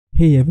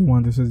Hey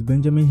everyone, this is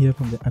Benjamin here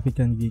from the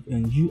African Geek,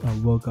 and you are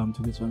welcome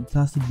to this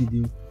fantastic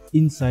video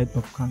inside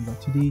of Canva.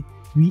 Today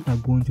we are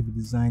going to be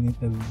designing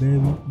a very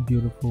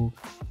beautiful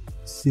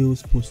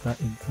sales poster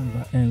in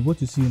Canva, and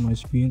what you see on my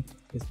screen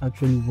is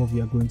actually what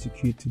we are going to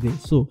create today.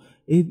 So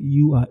if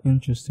you are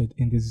interested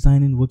in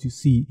designing what you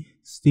see,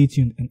 stay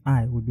tuned and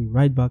I will be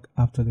right back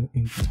after the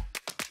intro.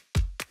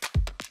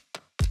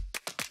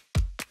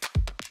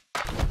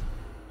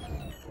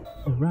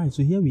 Alright,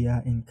 so here we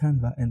are in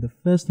Canva, and the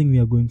first thing we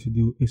are going to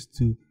do is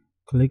to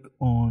click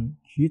on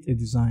create a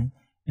design,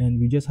 and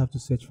we just have to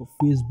search for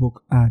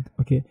Facebook ad.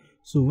 Okay,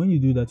 so when you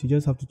do that, you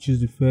just have to choose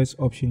the first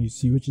option you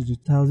see, which is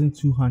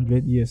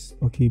 1200, yes,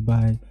 okay,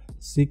 by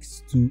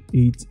 6 to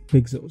 8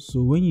 pixels.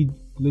 So when you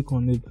click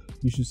on it,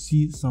 you should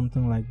see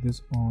something like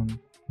this on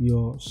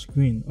your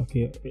screen.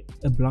 Okay,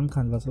 a blank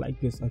canvas like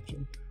this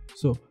actually.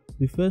 So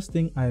the first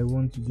thing I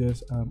want to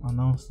just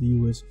announce to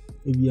you is,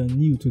 if you are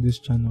new to this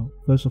channel,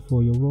 first of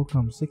all, you're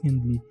welcome.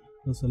 Secondly,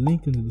 there's a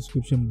link in the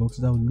description box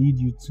that will lead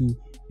you to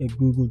a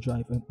Google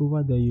Drive, and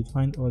over there you'll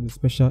find all the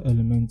special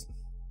elements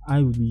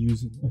I will be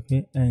using.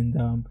 Okay, and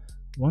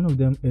one of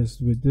them is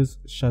with this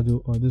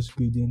shadow or this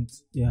gradient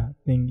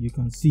thing. You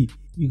can see,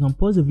 you can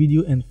pause the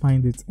video and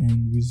find it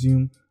and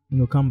resume,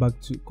 come back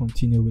to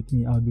continue with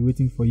me. I'll be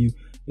waiting for you.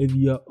 If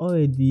you are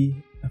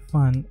already a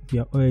fan, if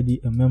you are already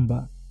a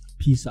member,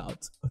 peace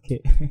out. Okay.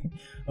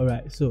 All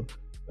right, so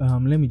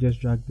let me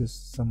just drag this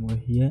somewhere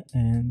here,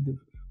 and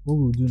what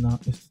we'll do now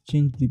is to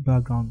change the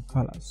background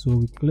color. So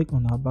we click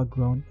on our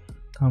background,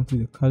 come to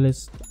the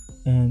colors,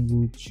 and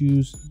we'll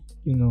choose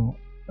a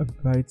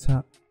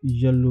brighter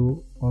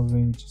yellow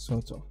orange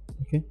sort of.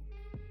 Okay,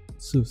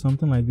 so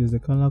something like this. The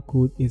color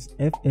code is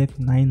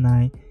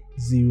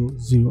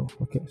FF9900.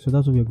 Okay, so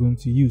that's what we're going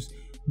to use.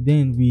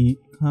 Then we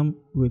come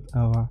with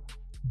our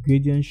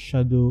gradient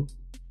shadow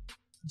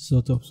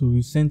sort of, so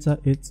we center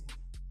it.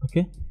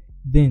 Okay,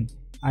 then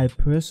I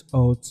press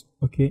Alt,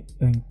 okay,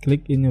 and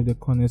click any of the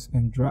corners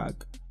and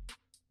drag,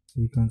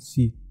 so you can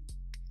see.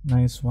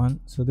 Nice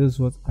one. So this is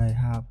what I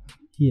have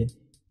here.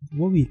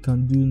 What we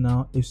can do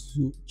now is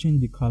to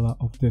change the color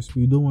of this.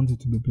 We don't want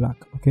it to be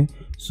black. Okay,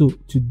 so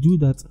to do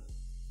that,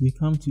 we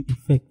come to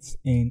effects,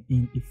 and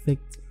in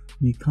effect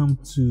we come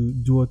to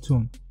dual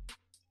tone,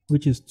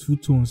 which is two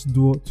tones,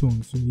 dual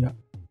tone. So yeah,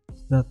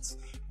 that's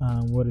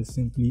what it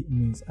simply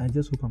means. I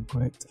just hope I'm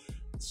correct.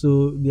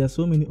 So there are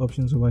so many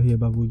options over here,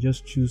 but we'll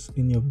just choose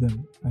any of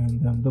them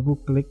and double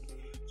click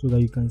so that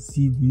you can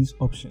see these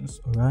options.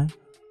 All right,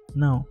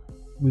 now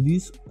with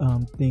these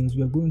things,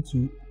 we are going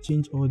to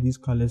change all these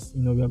colors.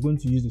 We are going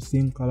to use the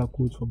same color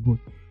code for both.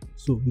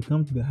 So we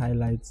come to the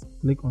highlights,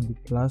 click on the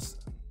plus,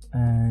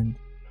 and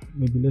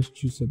maybe let's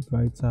choose a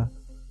brighter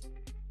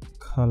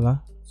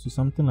color, so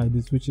something like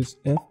this, which is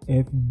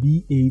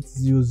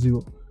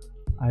FFB800.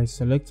 I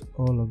select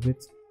all of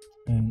it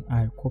and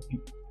I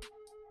copy.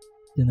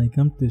 Then I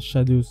come to the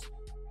shadows,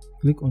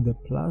 click on the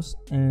plus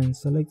and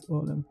select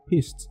all and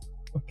paste.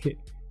 Okay,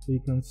 so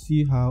you can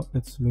see how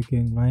it's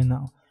looking right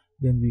now.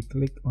 Then we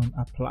click on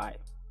apply.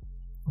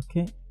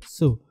 Okay,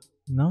 so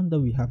now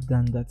that we have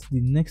done that,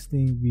 the next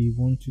thing we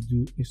want to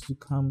do is to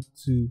come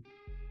to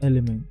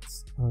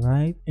elements. All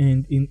right,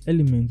 and in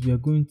element we are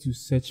going to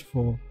search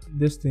for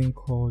this thing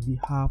called the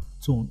half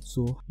tone.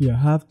 So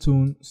half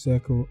tone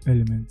circle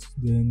element.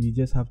 Then you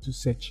just have to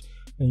search,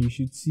 and you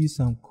should see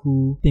some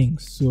cool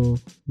things. So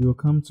we'll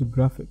come to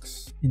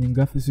graphics, and in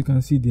graphics you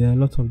can see there are a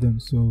lot of them.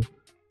 So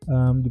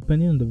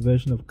depending on the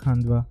version of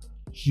Canva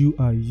you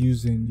are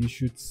using, you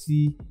should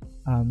see,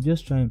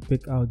 just try and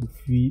pick out the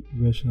free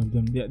version of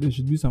them. There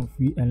should be some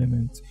free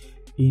elements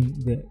in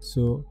there.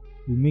 So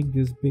we make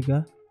this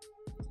bigger.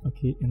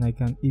 Okay, and I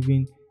can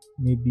even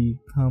maybe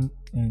come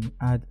and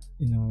add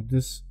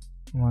this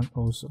one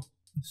also.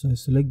 So I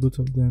select both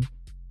of them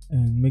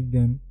and make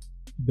them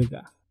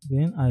bigger.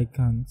 Then I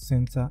can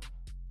center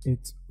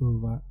it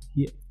over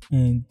here,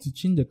 and to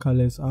change the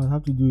colors I'll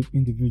have to do it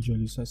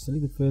individually. So I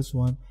select the first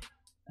one,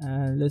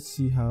 and let's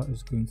see how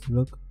it's going to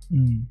look.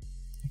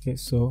 Okay,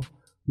 so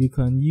we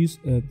can use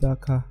a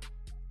darker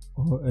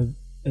or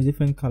a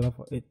different color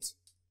for it,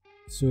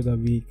 so that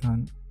we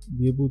can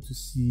be able to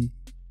see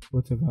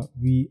whatever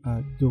we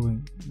are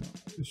doing.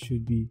 It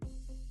should be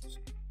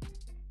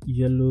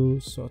yellow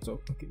sort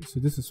of. Okay, so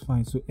this is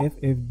fine. So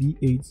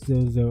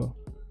FFB800.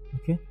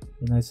 Okay,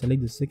 then I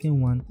select the second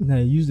one, and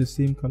I use the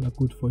same color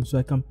code for it, so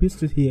I can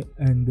paste it here,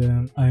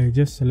 and I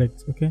just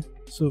select. Okay,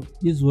 so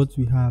this is what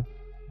we have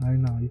right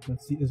now. You can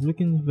see it's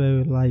looking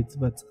very light,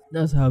 but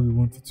that's how we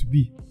want it to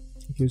be.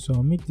 Okay, so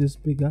I'll make this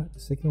bigger. The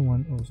second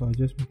one also, I'll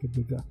just make it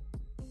bigger.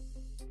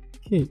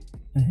 Okay,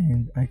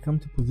 and I come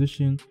to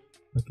position.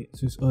 Okay,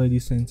 so it's already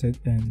centered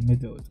and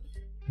middled,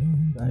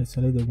 and I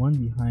select the one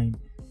behind.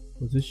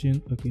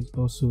 Position, okay, it's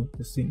also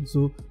the same.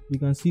 So you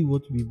can see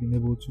what we've been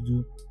able to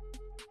do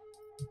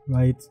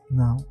right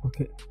now.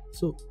 Okay,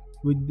 so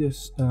with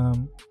this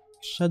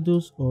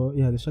shadows, or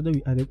the shadow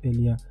we added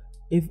earlier,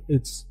 if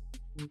it's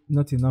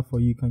not enough for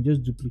you, you can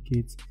just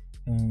duplicate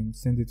and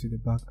send it to the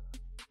back,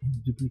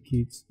 and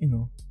duplicate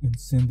and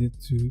send it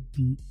to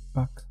the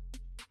back.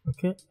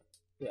 Okay,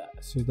 Yeah,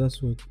 so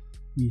that's what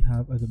we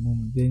have at the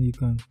moment. Then you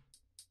can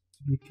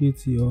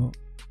duplicate your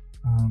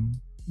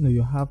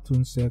your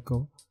halftone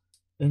circle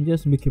and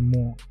just make it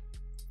more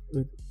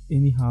with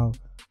anyhow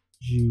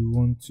you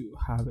want to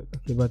have it.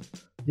 Okay, but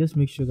just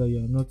make sure that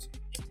you're not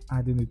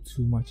adding it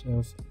too much,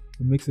 else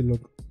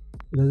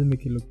it doesn't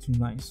make it look too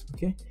nice.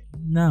 Okay,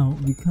 now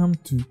we come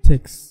to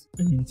text,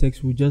 and in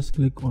text we just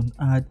click on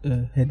add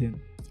a heading.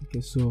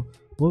 Okay, so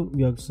what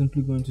we are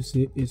simply going to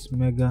say is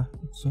mega.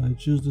 So I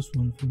choose this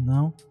one for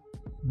now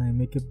and I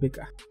make it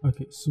bigger.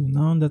 Okay, so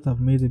now that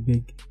I've made it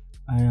big,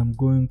 I am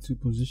going to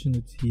position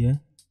it here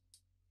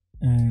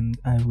and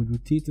I will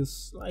rotate it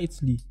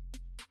slightly.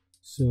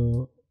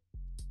 So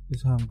this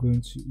is how I'm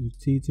going to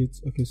rotate it.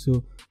 Okay,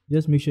 so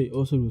just make sure you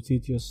also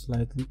rotate yours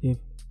slightly if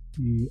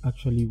you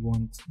actually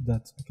want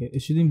that. Okay,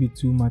 it shouldn't be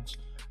too much,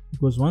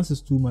 because once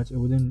it's too much it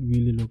wouldn't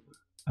really look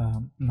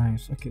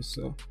nice. Okay,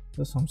 so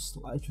just some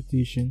slight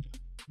rotation,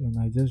 and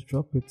I just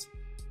drop it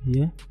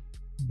here.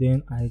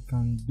 Then I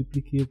can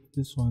duplicate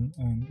this one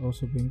and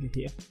also bring it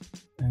here,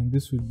 and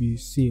this would be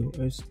sale,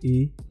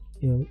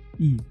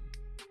 S-A-L-E.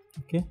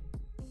 okay,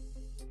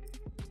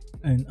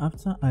 and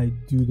after I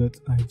do that,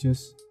 I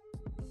just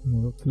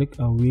click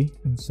away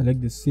and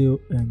select the sale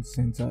and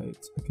center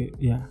it. Okay,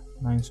 yeah,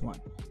 nice one.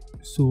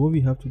 So what we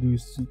have to do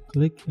is to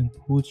click and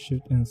hold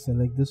shift and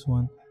select this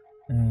one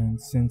and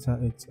center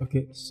it.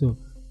 Okay, so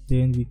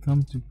then we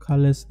come to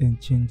colors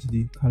and change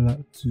the color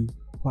to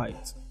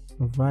white.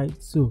 All right,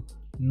 so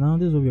now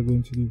this is what we're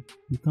going to do.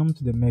 We come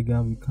to the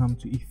mega, we come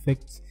to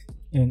effects,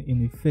 and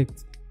in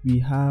effect we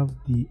have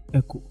the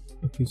echo.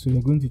 Okay, so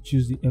we're going to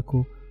choose the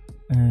echo,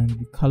 and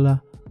the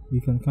color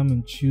we can come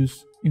and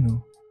choose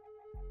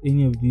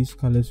any of these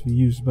colors we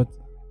use, but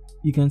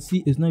you can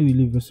see it's not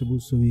really visible,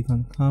 so we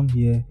can come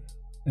here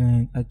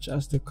and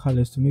adjust the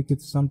colors to make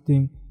it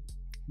something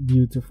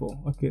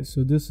beautiful. Okay,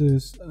 so this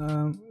is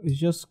it's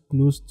just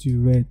close to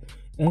red,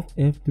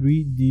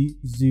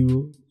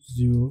 FF3D00,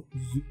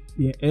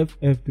 yeah,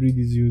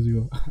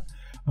 FF3D00.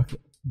 Okay,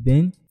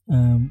 then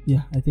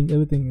yeah, I think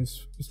everything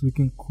is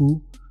looking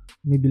cool.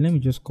 Maybe let me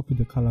just copy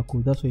the color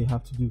code. That's what you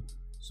have to do.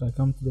 So I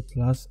come to the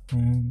plus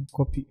and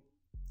copy.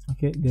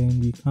 Okay, then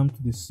we come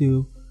to the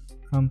sale,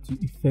 come to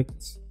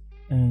effects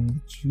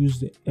and choose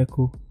the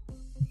echo.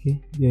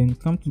 Okay, then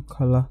come to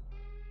color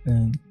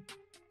and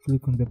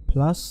click on the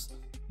plus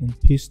and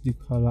paste the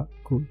color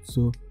code.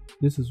 So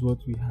this is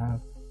what we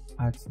have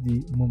at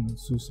the moment.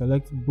 So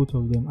select both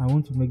of them. I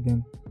want to make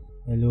them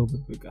a little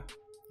bit bigger.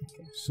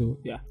 Okay, so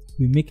yeah,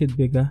 we make it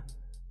bigger,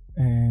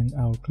 and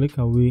I'll click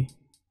away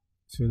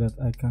so that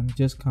I can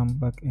just come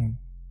back and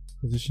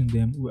position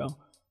them well.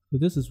 So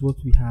this is what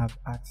we have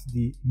at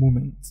the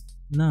moment.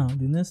 Now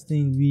the next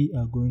thing we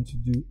are going to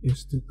do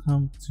is to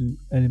come to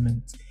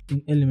element.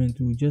 In element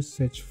we'll just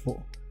search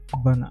for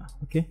banner.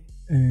 Okay,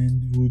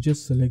 and we'll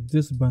just select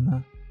this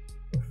banner,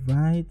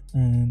 right,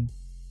 and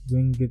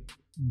bring it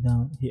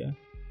down here.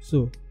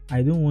 So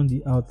I don't want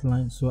the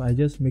outline, so I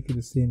just make it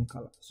the same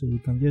color. So you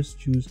can just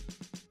choose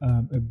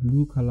a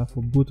blue color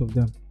for both of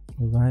them.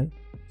 All right,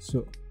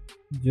 so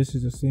just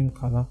use the same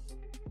color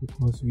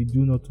because we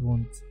do not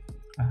want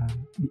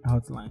the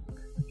outline.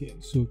 Okay,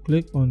 so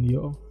click on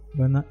your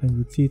banner and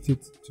rotate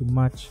it to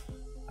match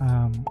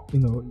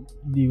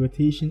the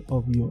rotation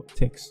of your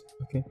text.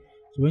 Okay,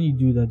 so when you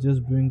do that,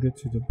 just bring it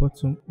to the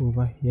bottom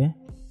over here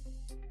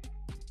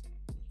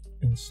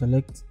and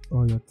select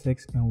all your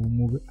text, and we'll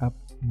move it up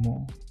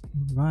more.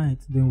 Right,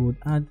 then we'll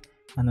add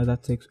another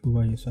text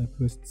over here. So I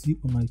press T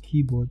on my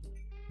keyboard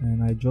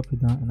and I drop it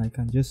down, and I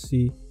can just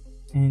say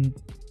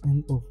end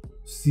of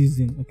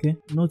season. Okay,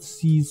 not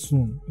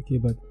season, okay,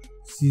 but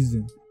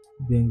season.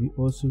 Then we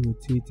also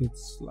rotate it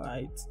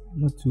slight,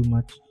 not too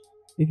much.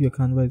 If your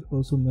Canva is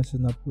also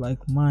messing up like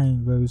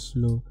mine, very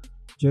slow,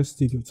 just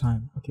take your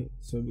time. Okay,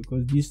 so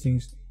because these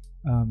things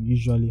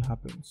usually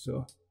happen,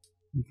 so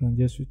you can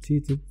just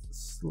rotate it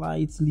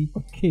slightly,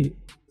 okay,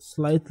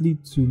 slightly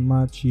to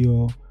match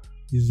your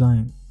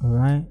design. All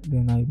right,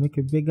 then I make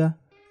it bigger,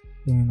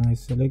 then I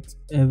select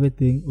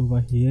everything over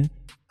here,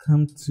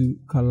 come to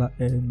color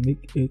and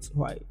make it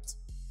white.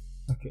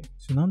 Okay,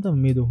 so now that I've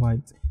made it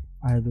white,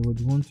 I would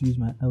want to use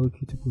my arrow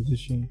key to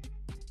position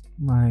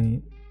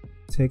my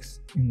text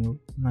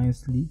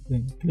nicely,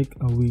 then click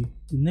away.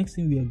 The next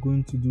thing we are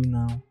going to do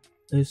now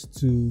is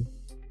to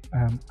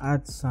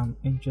add some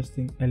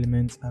interesting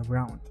elements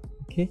around.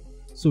 Okay,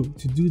 so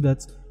to do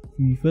that,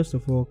 we first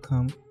of all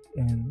come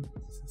and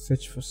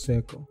search for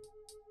circle.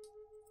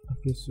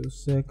 Okay, so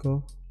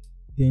circle,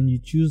 then you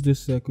choose this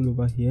circle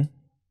over here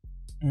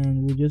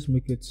and we'll just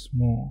make it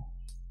small.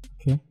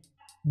 Okay,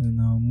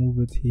 and I'll move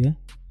it here.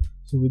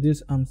 So with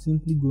this, I'm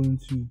simply going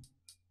to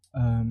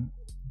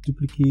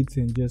duplicate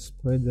and just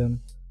spread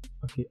them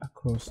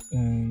across.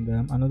 And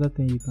another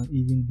thing you can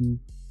even do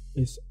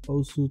is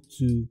also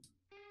to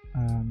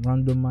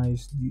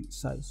randomize the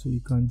size, so you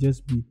can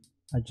just be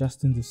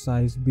adjusting the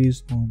size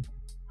based on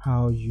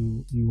how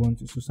you want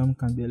it. So some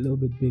can be a little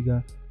bit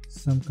bigger,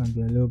 some can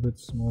be a little bit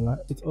smaller.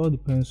 It all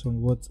depends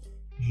on what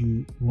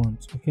you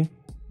want. Okay,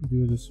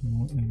 do this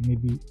more and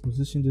maybe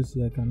position this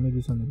here. I can make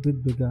this one a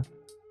bit bigger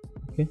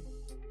Okay,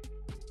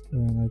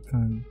 and I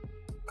can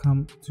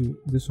come to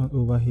this one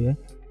over here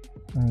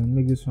and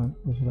make this one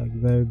also like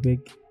very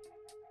big,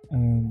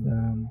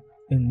 and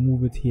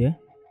move it here.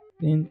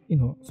 Then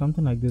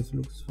something like this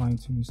looks fine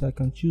to me, so I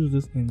can choose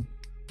this and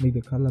make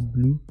the color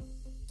blue,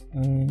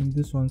 and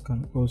this one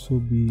can also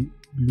be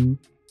blue,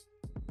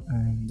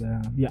 and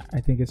yeah,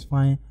 I think it's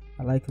fine.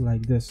 I like it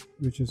like this,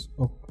 which is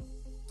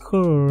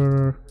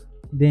okay.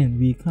 Then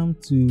we come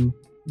to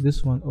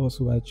this one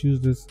also. I choose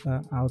this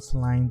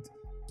outlined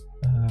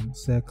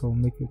circle,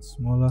 make it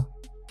smaller,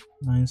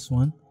 nice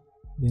one.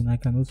 Then I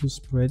can also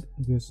spread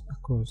this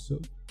across, so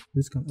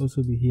this can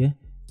also be here.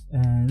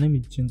 And let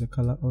me change the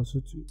color also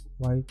to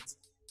white,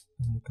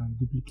 and I can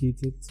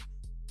duplicate it,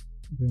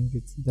 bring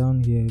it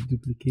down here,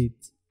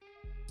 duplicate,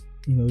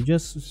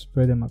 just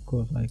spread them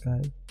across like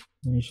I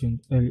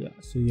mentioned earlier.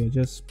 So you're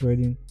just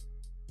spreading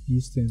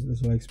these things.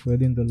 It's like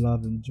spreading the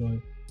love and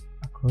joy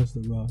across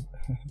the world.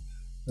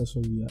 That's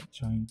what we are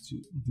trying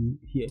to do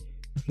here.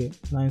 Okay,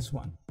 nice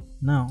one.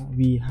 Now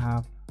we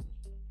have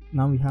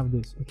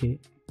this. Okay,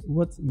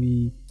 what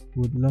we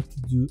would love to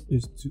do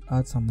is to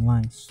add some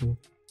lines. So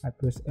I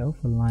press L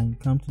for line,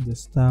 come to the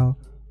style,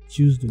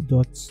 choose the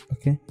dots.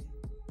 Okay,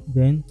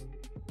 then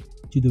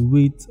to the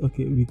weight,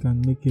 okay, we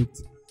can make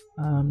it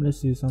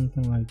let's say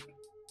something like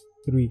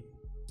 3.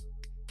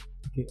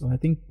 Okay, I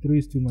think 3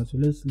 is too much, so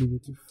let's leave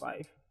it to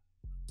 5.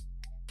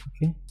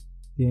 Okay,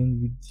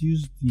 then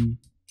reduce the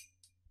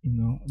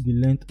the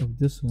length of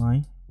this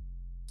line.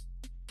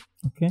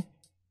 Okay,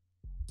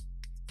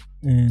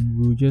 and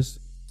we'll just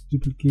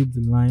duplicate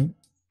the line,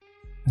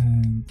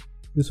 and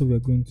this is what we are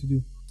going to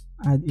do.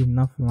 Add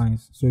enough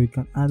lines, so you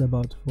can add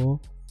about 4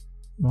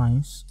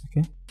 lines.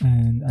 Okay,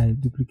 and I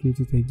duplicate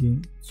it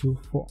again to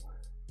 4.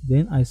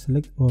 Then I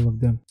select all of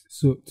them.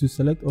 So to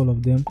select all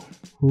of them,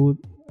 hold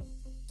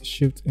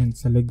shift and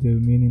select the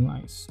remaining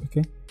lines.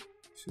 Okay,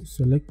 so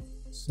select.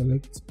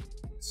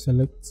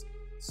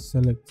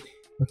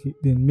 Okay,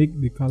 then make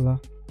the color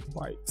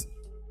white.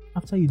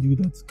 After you do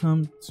that,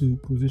 come to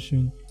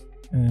position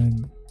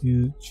and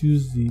you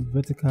choose the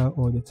vertical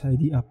or the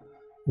tidy up.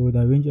 You would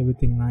arrange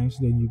everything nice,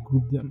 then you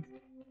group them.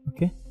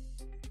 Okay,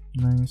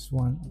 nice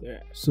one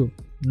there. So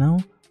now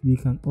we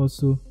can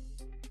also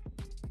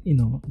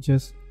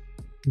just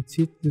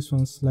rotate this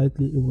one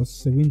slightly. It was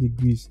 7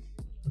 degrees.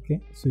 Okay,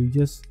 so you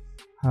just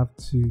have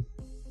to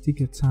take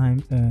your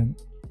time and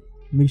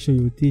make sure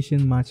your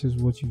rotation matches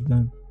what you've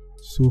done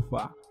so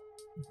far.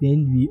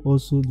 Then we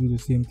also do the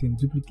same thing,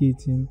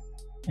 duplicating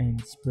and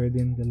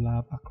spreading the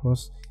love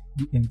across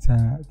the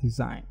entire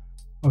design.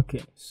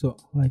 Okay, so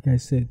like I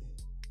said,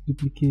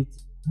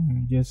 duplicate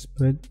and just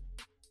spread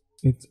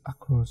it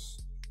across.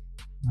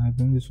 And I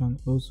bring this one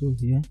also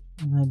here,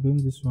 and I bring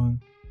this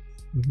one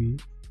maybe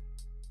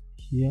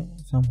here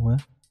somewhere,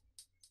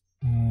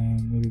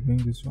 and maybe bring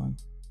this one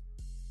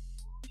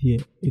here.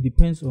 It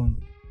depends on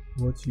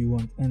what you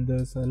want. And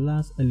there's a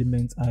last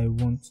element I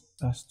want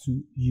us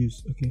to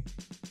use. Okay,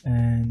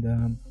 and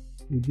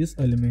with this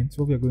element,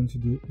 what we are going to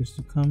do is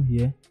to come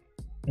here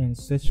and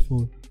search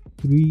for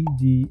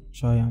 3D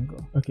triangle.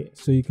 Okay,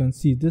 so you can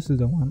see this is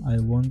the one I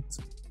want,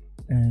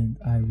 and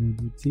I will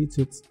rotate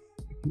it.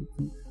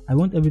 I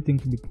want everything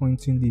to be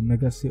pointing the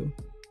mega cell,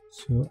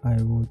 so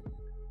I would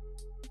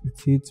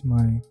rotate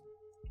my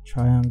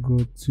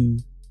triangle to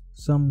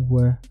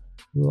somewhere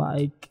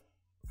like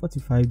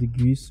 45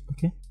 degrees.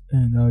 Okay,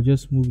 and I'll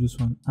just move this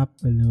one up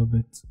a little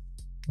bit,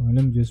 or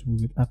let me just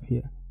move it up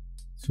here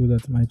so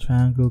that my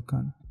triangle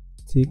can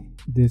take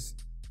this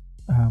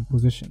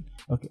position.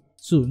 Okay,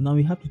 so now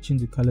we have to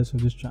change the colors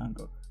of this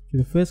triangle. So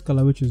the first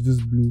color, which is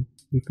this blue,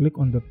 we click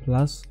on the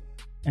plus,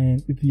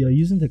 and if you are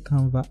using the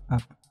Canva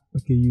app,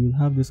 okay, you will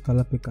have this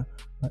color picker,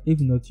 but if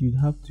not, you'd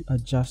have to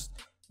adjust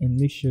and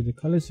make sure the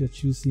colors you're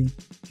choosing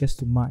gets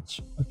to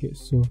match. Okay,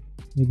 so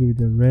maybe with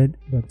the red,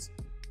 but it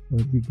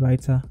will be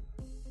brighter,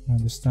 you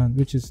understand,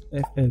 which is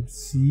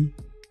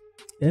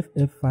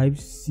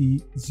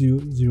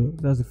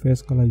FF5C00. That's the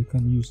first color you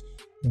can use.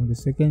 Then the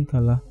second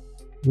color,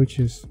 which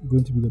is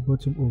going to be the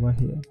bottom over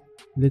here,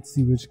 let's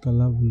see which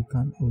color we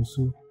can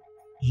also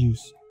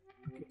use.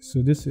 Okay,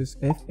 so this is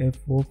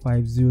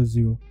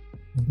FF4500,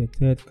 and the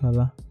third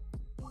color,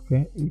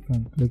 okay, you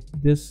can click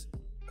this,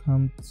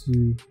 come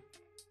to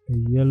a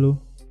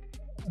yellow,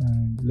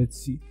 and let's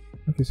see.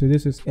 Okay, so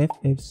this is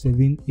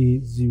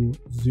FF7A00.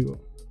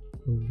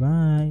 All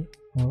right,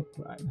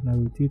 now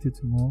rotate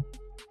it more,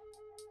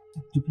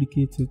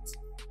 duplicate it,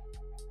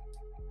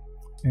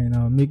 and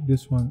I'll make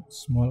this one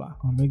smaller.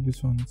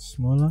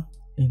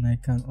 And I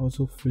can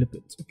also flip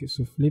it. Okay,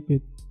 so flip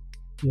it,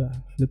 yeah,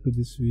 flip it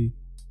this way,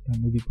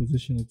 and maybe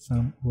position it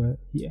somewhere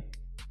here.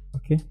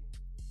 Okay,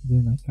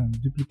 then I can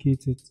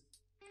duplicate it,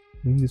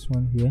 bring this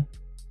one here,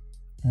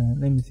 and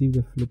let me see if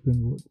the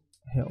flipping would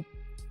help.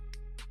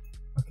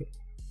 Okay,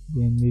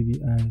 then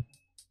maybe I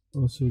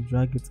also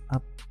drag it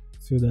up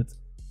so that,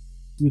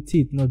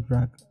 rotate, not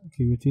drag.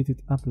 Okay, rotate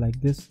it up like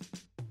this,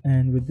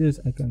 and with this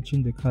I can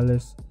change the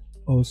colors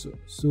also.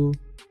 So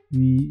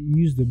we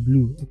use the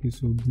blue. Okay,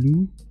 so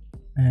blue,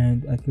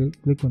 and I can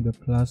click on the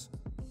plus,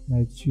 and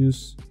I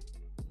choose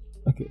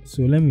Okay,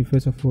 so let me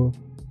first of all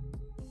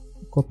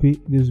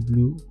copy this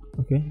blue.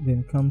 Okay,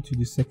 then come to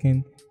the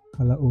second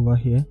color over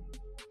here.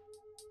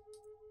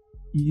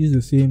 You use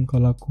the same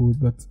color code,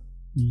 but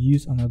you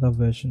use another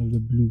version of the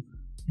blue.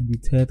 And the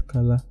third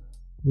color,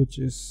 which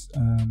is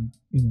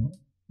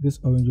this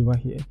orange over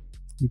here,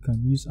 you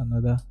can use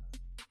another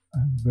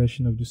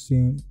version of the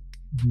same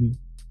blue.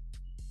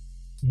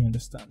 You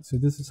understand? So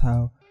this is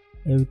how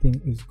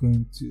everything is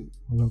going to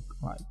look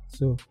like.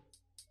 So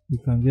you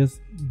can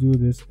just do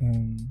this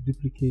and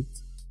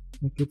duplicate,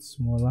 make it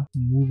smaller,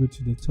 move it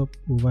to the top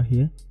over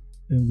here,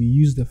 and we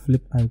use the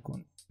flip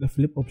icon, the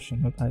flip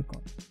option, not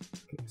icon.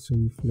 Okay, so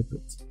we flip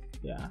it,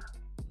 yeah,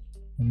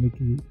 and make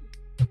it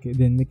okay,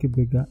 then make it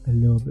bigger a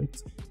little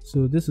bit.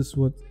 So this is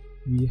what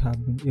we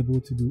have been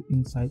able to do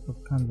inside of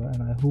Canva,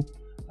 and I hope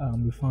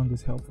we found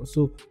this helpful.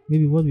 So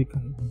maybe what we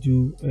can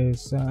do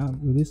is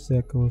with these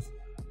circles,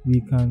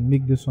 we can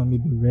make this one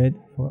maybe red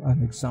for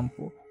an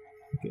example.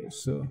 Okay,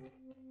 so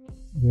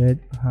red,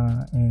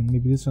 and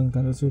maybe this one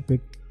can also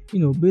pick,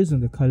 based on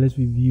the colors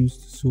we've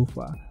used so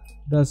far.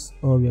 That's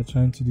all we are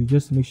trying to do,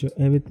 just to make sure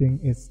everything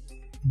is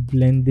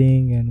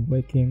blending and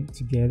working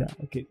together,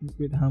 okay,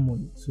 with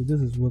harmony. So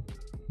this is what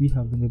we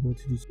have been able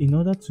to do. In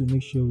order to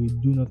make sure we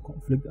do not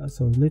conflict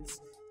ourselves, let's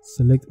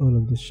select all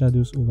of the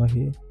shadows over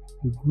here,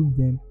 we group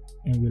them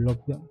and we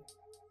lock them,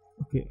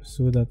 okay,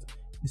 so that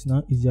it's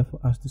now easier for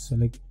us to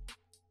select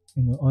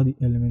all the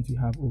elements we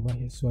have over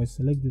here. So I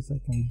select this, I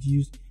can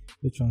reduce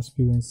the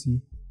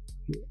transparency,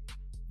 okay,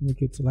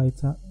 make it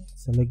lighter.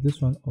 Select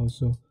this one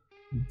also,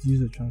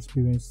 reduce the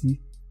transparency,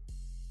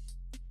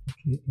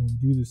 okay,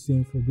 and do the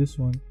same for this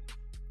one,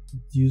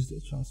 reduce the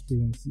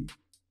transparency.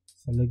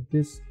 Select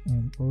this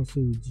and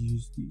also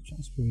reduce the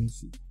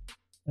transparency.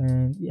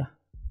 And yeah,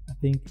 I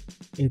think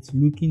it's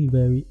looking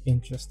very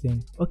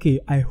interesting. Okay,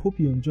 I hope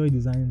you enjoyed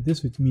designing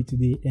this with me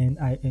today, and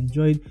I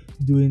enjoyed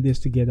doing this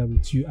together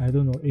with you. I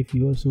don't know if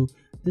you also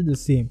did the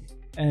same.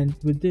 And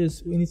with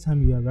this,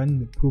 anytime you are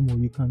running a promo,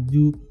 you can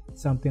do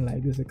something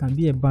like this. It can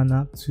be a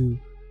banner to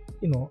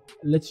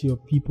let your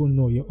people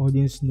know, your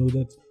audience know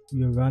that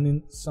you're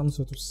running some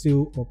sort of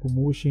sale or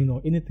promotion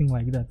or anything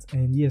like that.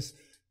 And yes,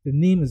 the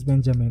name is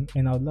Benjamin,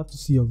 and I would love to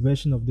see your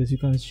version of this. You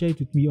can share it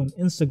with me on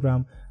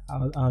Instagram.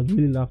 I'd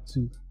really love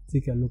to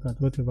take a look at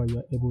whatever you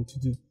are able to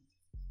do.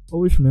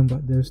 Always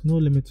remember, there is no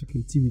limit to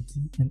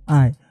creativity, and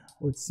I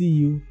will see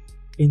you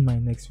in my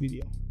next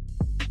video.